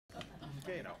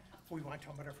you know. We want to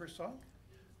talk about our first song?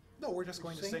 No, we're just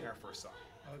going to Sing? sing our first song.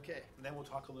 Okay. And then we'll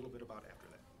talk a little bit about after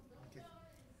that. Okay.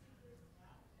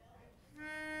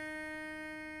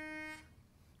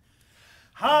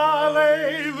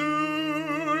 Hallelujah!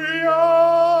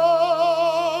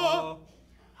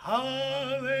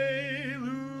 Hallelujah!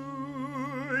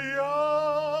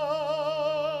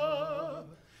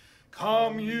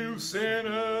 Come, you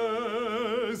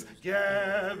sinners,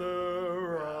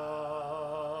 gather round.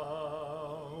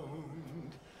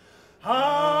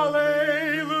 Hallelujah!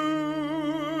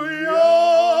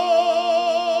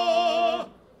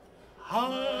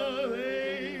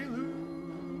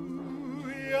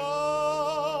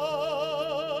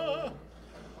 Hallelujah!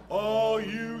 All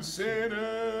you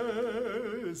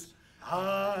sinners,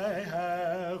 I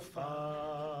have found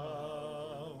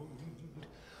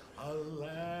a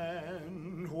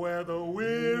land where the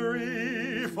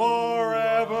weary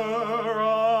forever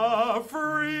are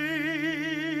free.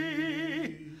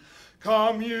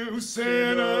 Come, you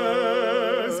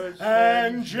sinners,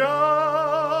 and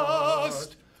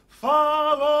just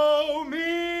follow me.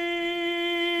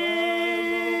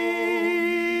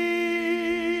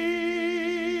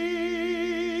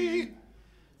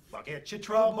 Forget your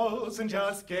troubles and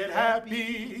just get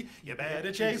happy. You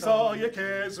better chase all your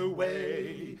cares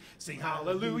away. Sing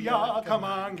hallelujah, come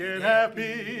on, get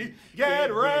happy.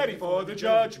 Get ready for the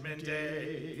judgment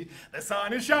day. The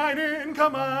sun is shining,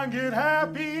 come on, get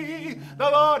happy.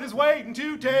 The Lord is waiting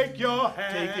to take your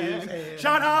hand. Take his hand.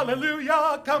 Shout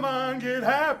hallelujah, come on, get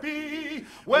happy.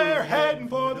 We're heading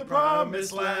for the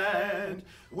promised land.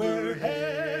 We're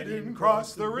heading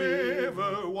across the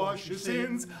river, wash your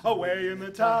sins away in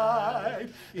the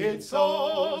tide. It's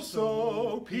all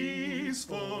so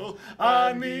peaceful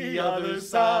on the other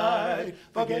side.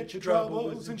 Forget your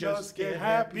troubles and just get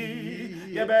happy.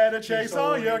 You better chase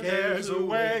all your cares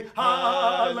away.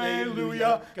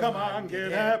 Hallelujah, come on,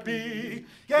 get happy.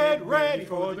 Get ready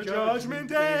for the judgment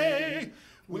day.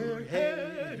 We're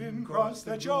heading across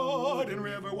the Jordan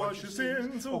River, wash your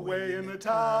sins away in the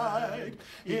tide.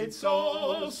 It's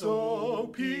all so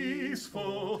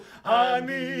peaceful on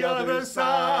the other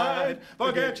side.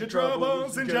 Forget your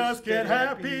troubles and just get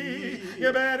happy.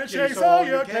 You better chase all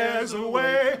your cares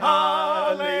away.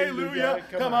 Hallelujah,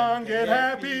 come on, get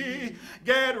happy.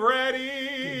 Get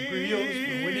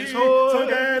ready, so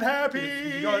get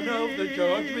happy.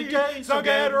 So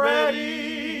get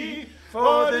ready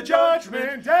for the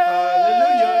judgment day.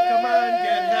 Hallelujah, come on,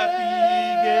 get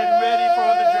happy. Get ready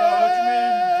for the judgment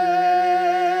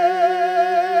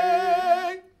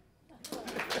day.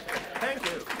 Thank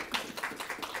you.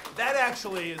 That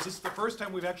actually is, this is the first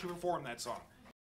time we've actually performed that song.